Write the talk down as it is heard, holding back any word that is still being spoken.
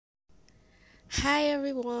Hi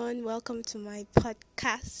everyone, welcome to my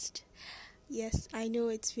podcast. Yes, I know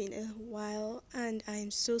it's been a while and I'm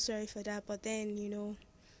so sorry for that, but then,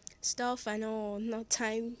 stuff and all, not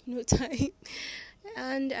time, no time.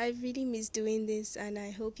 And I really miss doing this and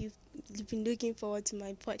I hope you've been looking forward to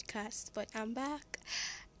my podcast, but I'm back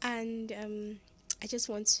and I just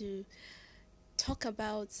want to talk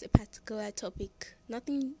about a particular topic.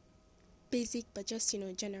 Nothing basic but just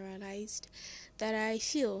generalized that I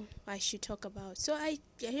feel I should talk about. So I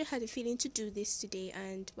just had a feeling to do this today,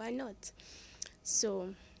 and why not?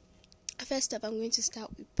 So first up, I'm going to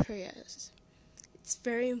start with prayers. It's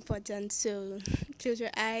very important. So close your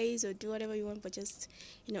eyes or do whatever you want, but just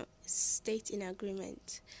state in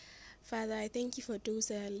agreement. Father, I thank you for those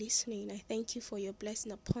that are listening. I thank you for your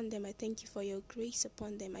blessing upon them. I thank you for your grace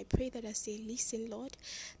upon them. I pray that as they listen, Lord,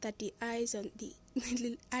 that the eyes of the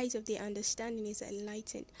eyes of their understanding is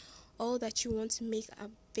enlightened. All that you want to make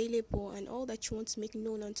available and all that you want to make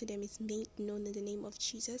known unto them is made known in the name of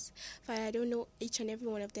Jesus. Father, I don't know each and every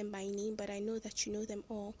one of them by name, but I know that you know them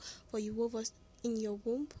all. For you wove us in your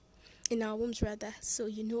womb, in our wombs rather, so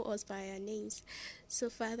you know us by our names. So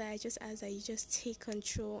Father, I just ask that you just take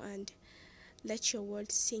control and let your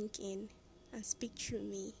word sink in and speak through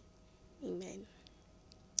me. Amen.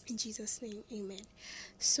 In Jesus' name, amen.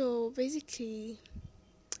 So basically,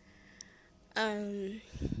 I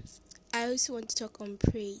also want to talk on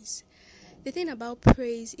praise. The thing about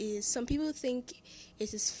praise is some people think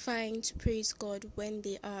it is fine to praise God when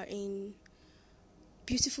they are in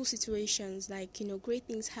beautiful situations, like great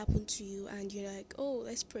things happen to you and you're like, oh,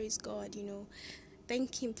 let's praise God,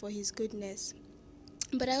 thank him for his goodness.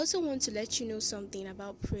 But I also want to let you know something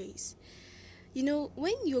about praise.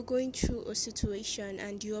 When you're going through a situation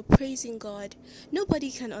and you're praising God,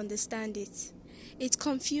 nobody can understand it. It's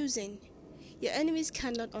confusing. Your enemies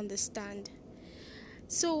cannot understand.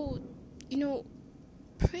 So,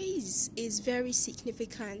 praise is very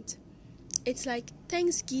significant. It's like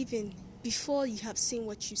thanksgiving before you have seen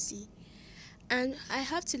what you see. And I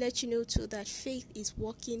have to let you know too that faith is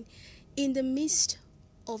working in the midst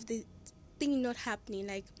of the thing not happening.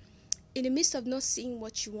 Like in the midst of not seeing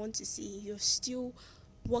what you want to see, you're still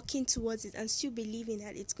working towards it and still believing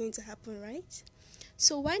that it's going to happen, right?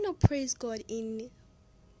 So why not praise God in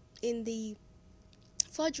the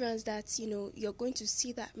furtherance that you're going to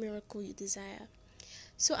see that miracle you desire.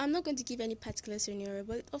 So I'm not going to give any particular scenario,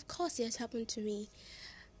 but of course it has happened to me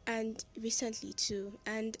and recently too.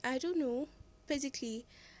 And I don't know, basically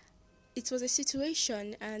it was a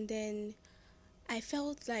situation and then I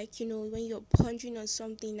felt like, when you're pondering on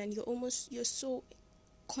something and you're so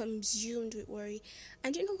consumed with worry.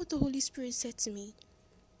 And you know what the Holy Spirit said to me?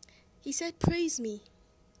 He said, praise me.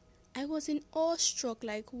 I was in awestruck,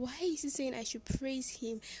 like, why is he saying I should praise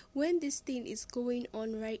him when this thing is going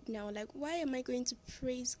on right now? Like, why am I going to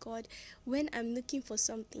praise God when I'm looking for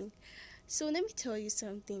something? So let me tell you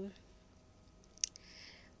something.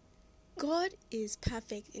 God is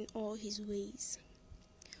perfect in all his ways.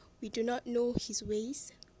 We do not know his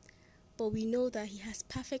ways, but we know that he has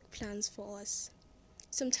perfect plans for us.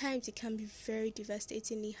 Sometimes it can be very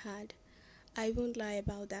devastatingly hard. I won't lie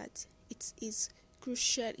about that. It is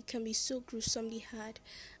crucial. It can be so gruesomely hard,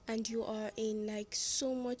 and you are in like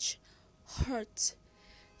so much hurt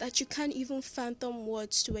that you can't even fathom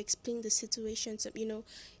words to explain the situations.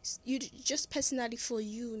 You just personally for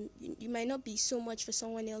you might not be so much for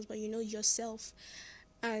someone else, but yourself,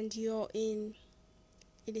 and you're in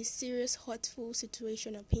a serious, hurtful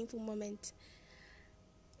situation, a painful moment,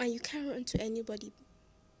 and you can't run to anybody,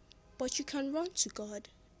 but you can run to God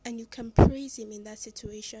and you can praise him in that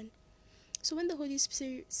situation. So when the Holy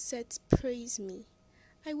Spirit said, praise me,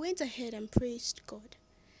 I went ahead and praised God.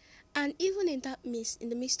 And even in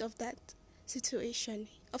the midst of that situation,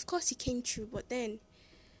 of course he came through, but then,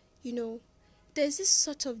 there's this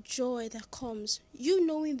sort of joy that comes, you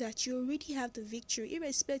knowing that you already have the victory,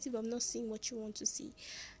 irrespective of not seeing what you want to see.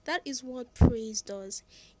 That is what praise does.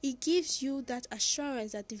 It gives you that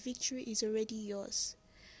assurance that the victory is already yours.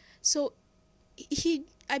 So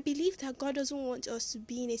I believe that God doesn't want us to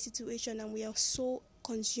be in a situation and we are so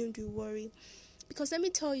consumed with worry. Because let me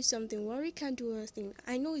tell you something, worry can't do anything.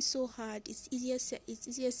 I know it's so hard, it's easier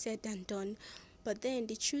said than done. But then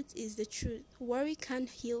the truth is the truth. Worry can't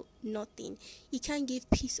heal nothing. It can't give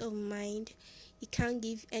peace of mind. It can't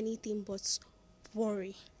give anything but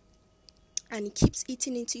worry. And it keeps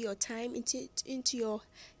eating into your time, into your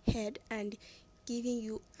head, and giving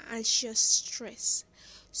you anxious stress.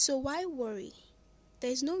 So why worry?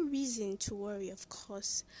 There's no reason to worry, of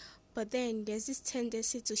course, but then there's this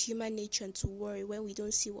tendency to human nature to worry when we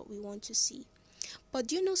don't see what we want to see. But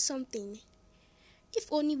do you know something? If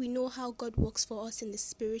only we know how God works for us in the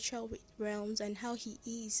spiritual realms and how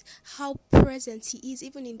present He is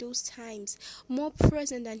even in those times, more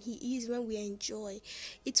present than He is when we enjoy,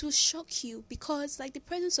 it will shock you, because like the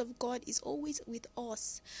presence of God is always with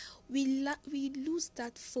us. We lose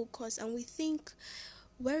that focus and we think,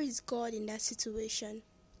 where is God in that situation?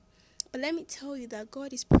 But let me tell you that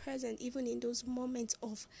God is present even in those moments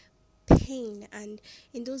of pain and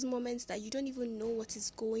in those moments that you don't even know what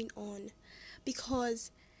is going on,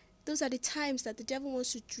 because those are the times that the devil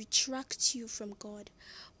wants to retract you from God.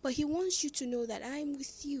 But he wants you to know that I'm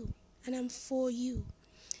with you and I'm for you.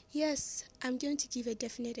 Yes, I'm going to give a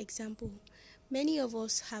definite example. Many of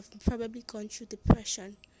us have probably gone through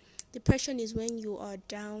depression. Depression is when you are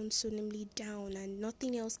down, solemnly down, and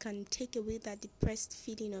nothing else can take away that depressed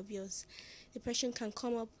feeling of yours. Depression can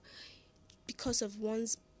come up because of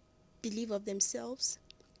one's belief of themselves,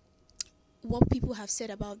 what people have said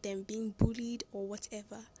about them, being bullied or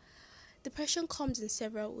whatever. Depression comes in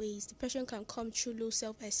several ways. Depression can come through low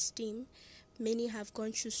self-esteem. Many have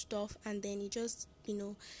gone through stuff and then it just,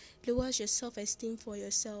 lowers your self-esteem for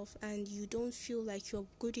yourself and you don't feel like you're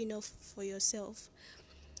good enough for yourself.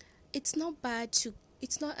 It's not bad to,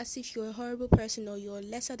 it's not as if you're a horrible person or you're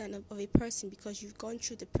lesser than of a person because you've gone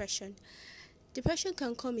through depression. Depression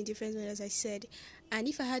can come in different ways, as I said, and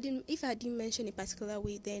if I didn't mention a particular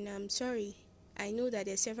way, then I'm sorry. I know that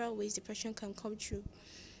there are several ways depression can come true,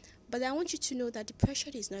 but I want you to know that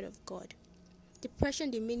depression is not of God.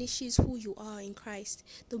 Depression diminishes who you are in Christ.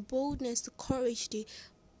 The boldness, the courage, the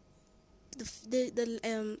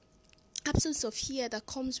absence of fear that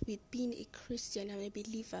comes with being a Christian and a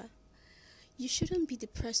believer. You shouldn't be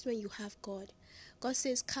depressed when you have God. God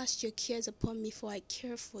says, "Cast your cares upon me, for I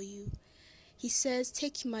care for you." He says,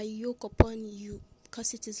 "Take my yoke upon you,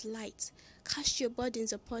 because it is light. Cast your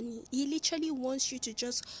burdens upon me." He literally wants you to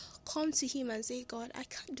just come to Him and say, "God, I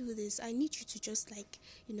can't do this. I need you to just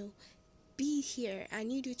be here. I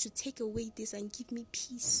need you to take away this and give me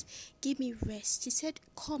peace. Give me rest." He said,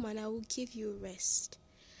 "Come and I will give you rest."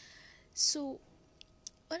 So,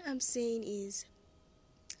 what I'm saying is,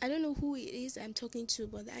 I don't know who it is I'm talking to,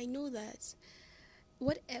 but I know that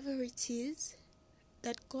whatever it is,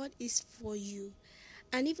 that God is for you.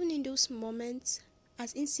 And even in those moments,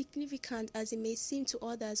 as insignificant as it may seem to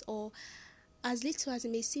others, or as little as it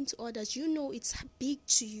may seem to others, it's big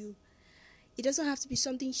to you. It doesn't have to be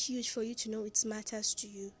something huge for you to know it matters to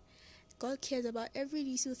you. God cares about every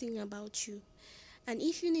little thing about you. And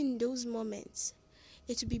even in those moments,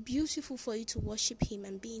 it would be beautiful for you to worship Him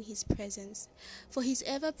and be in His presence. For He's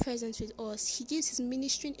ever present with us. He gives His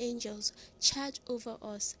ministering angels charge over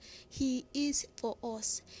us. He is for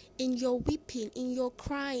us. In your weeping, in your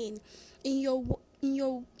crying, in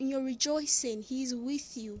your rejoicing, He is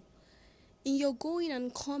with you. In your going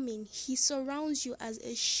and coming, He surrounds you as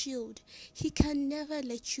a shield. He can never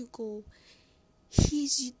let you go.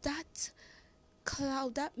 He's that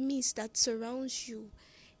cloud, that mist that surrounds you.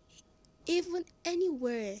 Even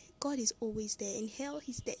anywhere, God is always there. In hell,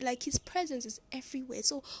 He's there. Like, His presence is everywhere.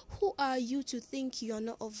 So who are you to think you're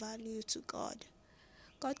not of value to God?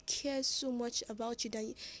 God cares so much about you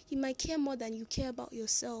that He might care more than you care about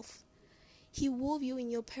yourself. He wove you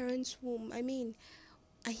in your parents' womb.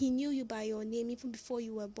 And He knew you by your name even before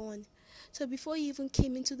you were born. So before you even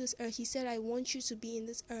came into this earth, He said, "I want you to be in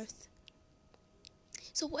this earth."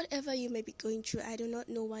 So whatever you may be going through, I do not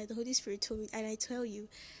know why the Holy Spirit told me, and I tell you,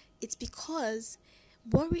 it's because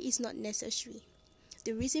worry is not necessary.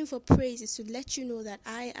 The reason for praise is to let you know that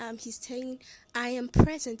He's saying, I am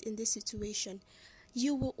present in this situation.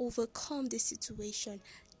 You will overcome this situation.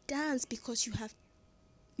 Dance because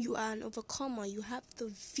you are an overcomer. You have the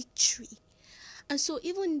victory. And so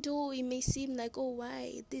even though it may seem like, oh,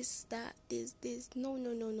 why this, that, this, no,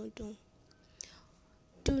 don't.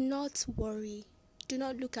 Do not worry. Do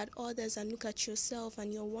not look at others and look at yourself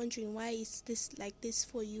and you're wondering why is this like this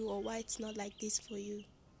for you or why it's not like this for you.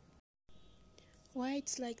 Why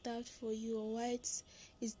it's like that for you or why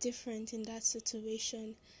it's different in that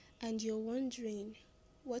situation, and you're wondering,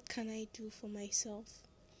 what can I do for myself?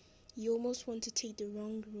 You almost want to take the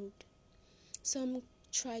wrong road. Some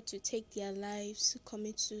try to take their lives,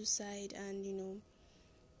 commit suicide, and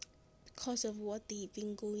because of what they've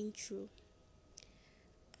been going through.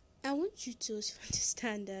 I want you to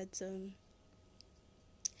understand that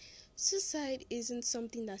suicide isn't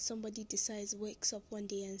something that somebody decides, wakes up one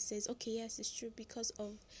day and says, okay, yes, it's true, because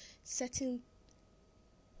of certain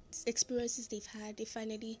experiences they've had, they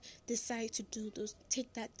finally decide to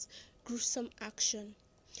take that gruesome action.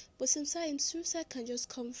 But sometimes suicide can just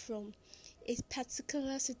come from a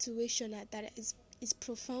particular situation that is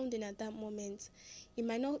profound in at that moment. It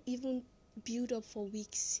might not even build up for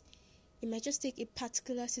weeks. It might just take a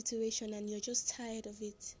particular situation and you're just tired of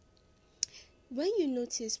it. When you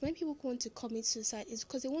notice, when people want to commit suicide, it's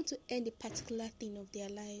because they want to end a particular thing of their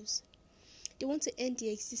lives. They want to end the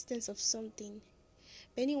existence of something.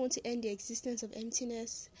 Many want to end the existence of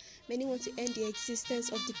emptiness. Many want to end the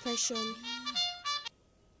existence of depression.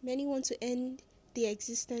 Many want to end the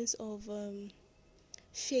existence of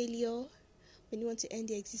failure. Many want to end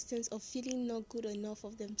the existence of feeling not good enough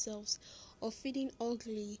of themselves, or feeling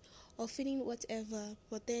ugly, or feeling whatever.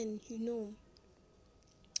 But then,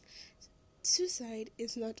 suicide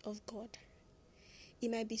is not of God. It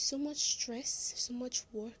might be so much stress, so much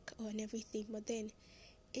work and everything, but then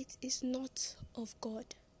it is not of God.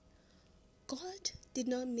 God did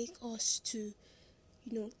not make us to,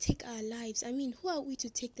 take our lives. I mean, who are we to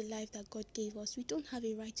take the life that God gave us? We don't have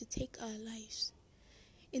a right to take our lives.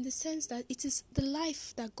 In the sense that it is the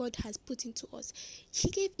life that God has put into us. He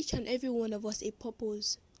gave each and every one of us a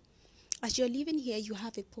purpose. As you're living here, you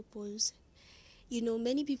have a purpose.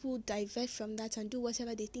 Many people divert from that and do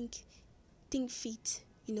whatever they think fit.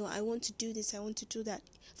 I want to do this, I want to do that.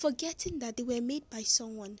 Forgetting that they were made by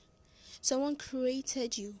someone. Someone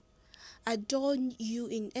created you, adorned you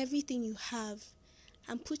in everything you have,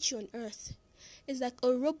 and put you on earth. It's like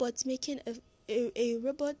a robot making a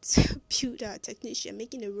robot builder, technician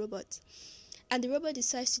making a robot. And the robot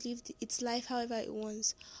decides to live its life however it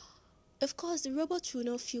wants. Of course, the robot will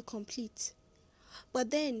not feel complete.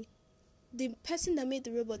 But then, the person that made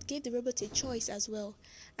the robot gave the robot a choice as well,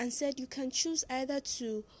 and said you can choose either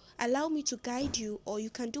to allow me to guide you, or you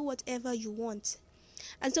can do whatever you want.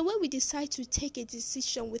 And so when we decide to take a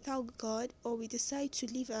decision without God, or we decide to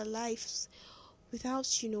live our lives without,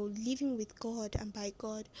 living with God and by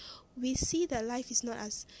God, we see that life is not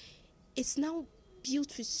as, it's now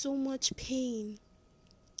built with so much pain,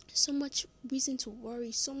 so much reason to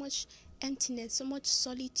worry, so much emptiness, so much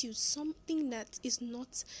solitude, something that is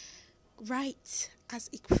not right as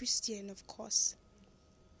a Christian, of course.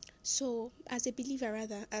 So, as a believer,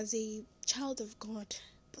 rather, as a child of God,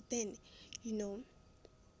 but then,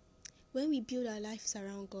 when we build our lives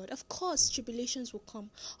around God, of course, tribulations will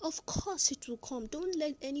come. Of course, it will come. Don't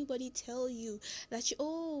let anybody tell you that,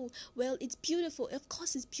 it's beautiful. Of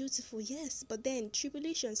course, it's beautiful, yes. But then,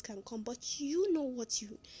 tribulations can come. But you know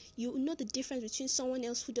you know the difference between someone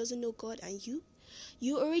else who doesn't know God and you.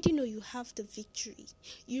 You already know you have the victory.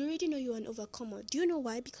 You already know you're an overcomer. Do you know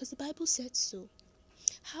why? Because the Bible said so.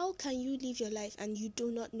 How can you live your life and you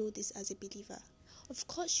do not know this as a believer? Of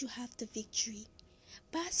course, you have the victory.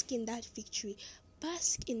 Bask in that victory.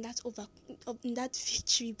 Bask in that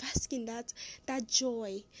victory. Bask in that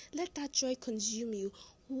joy. Let that joy consume you.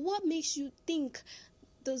 What makes you think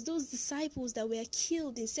those disciples that were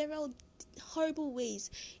killed in several horrible ways,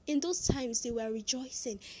 in those times they were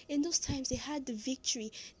rejoicing? In those times they had the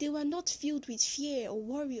victory. They were not filled with fear or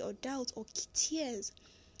worry or doubt or tears.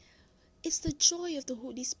 It's the joy of the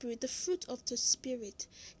Holy Spirit, the fruit of the Spirit.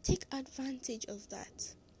 Take advantage of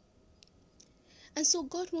that. And so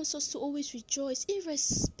God wants us to always rejoice,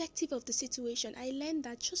 irrespective of the situation. I learned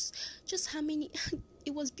that just how many,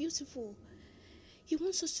 it was beautiful. He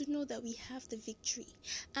wants us to know that we have the victory.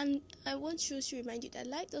 And I want to remind you that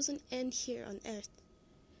life doesn't end here on earth.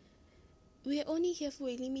 We are only here for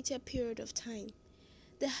a limited period of time.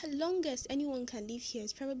 The longest anyone can live here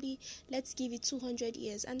is probably, let's give it 200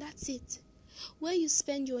 years, and that's it. Where you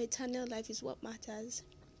spend your eternal life is what matters.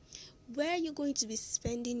 Where are you going to be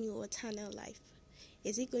spending your eternal life?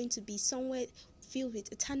 Is it going to be somewhere filled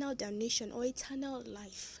with eternal damnation or eternal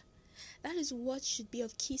life? That is what should be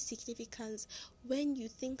of key significance when you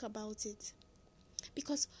think about it.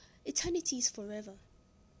 Because eternity is forever.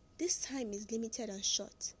 This time is limited and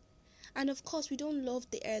short. And of course, we don't love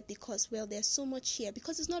the earth because, there's so much here.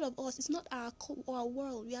 Because it's not of us. It's not our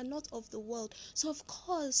world. We are not of the world. So of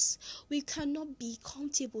course, we cannot be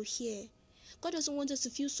comfortable here. God doesn't want us to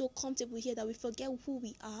feel so comfortable here that we forget who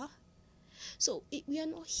we are. So we are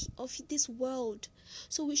not of this world.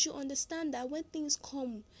 So we should understand that when things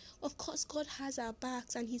come, of course God has our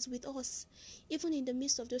backs and He's with us, even in the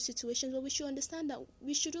midst of those situations. But we should understand that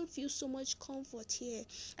we shouldn't feel so much comfort here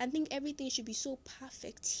and think everything should be so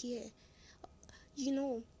perfect here.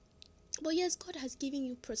 But yes, God has given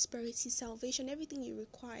you prosperity, salvation, everything you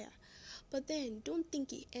require. But then don't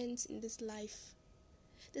think it ends in this life.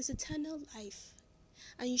 There's eternal life,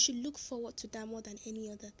 and you should look forward to that more than any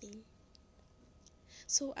other thing.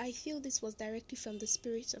 So I feel this was directly from the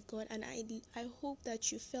Spirit of God, and I hope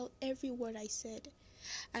that you felt every word I said,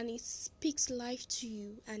 and it speaks life to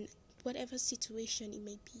you and whatever situation it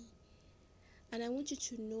may be. And I want you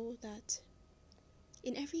to know that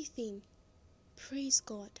in everything, praise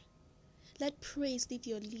God. Let praise leave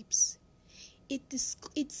your lips. It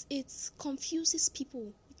confuses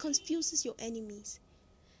people. It confuses your enemies.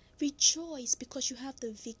 Rejoice because you have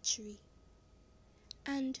the victory.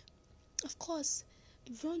 And of course,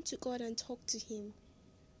 run to God and talk to Him.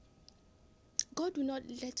 God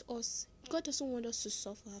doesn't want us to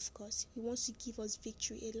suffer, of course. He wants to give us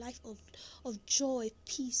victory, a life of joy,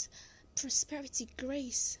 peace, prosperity,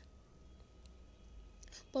 grace.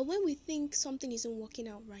 But when we think something isn't working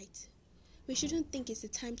out right, we shouldn't think it's the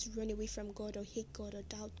time to run away from God or hate God or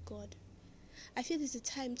doubt God. I feel it's a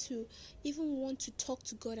time to even want to talk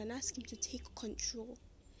to God and ask Him to take control.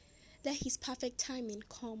 Let His perfect timing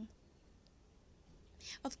come.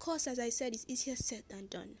 Of course, as I said, it's easier said than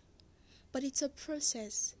done. But it's a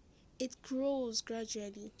process. It grows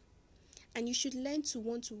gradually. And you should learn to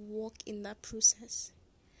want to walk in that process.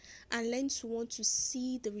 And learn to want to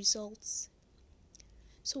see the results.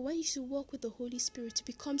 So when you should walk with the Holy Spirit, it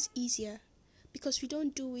becomes easier. Because we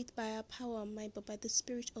don't do it by our power and mind, but by the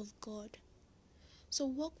Spirit of God. So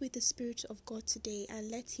walk with the Spirit of God today and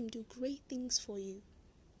let Him do great things for you.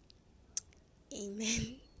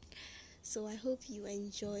 Amen. So I hope you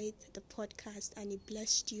enjoyed the podcast and it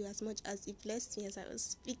blessed you as much as it blessed me as I was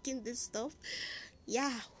speaking this stuff.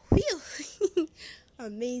 Yeah, whew.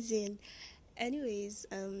 Amazing. Anyways,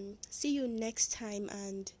 see you next time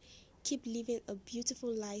and keep living a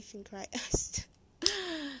beautiful life in Christ.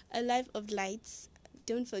 A life of lights.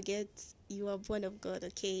 Don't forget you are born of God,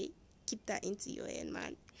 okay? Keep that into your head,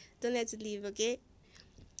 man. Don't let it leave, okay?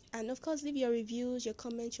 And of course, leave your reviews, your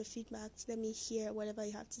comments, your feedbacks. Let me hear whatever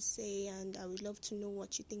you have to say, and I would love to know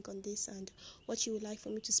what you think on this and what you would like for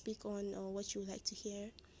me to speak on or what you would like to hear.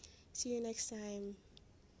 See you next time.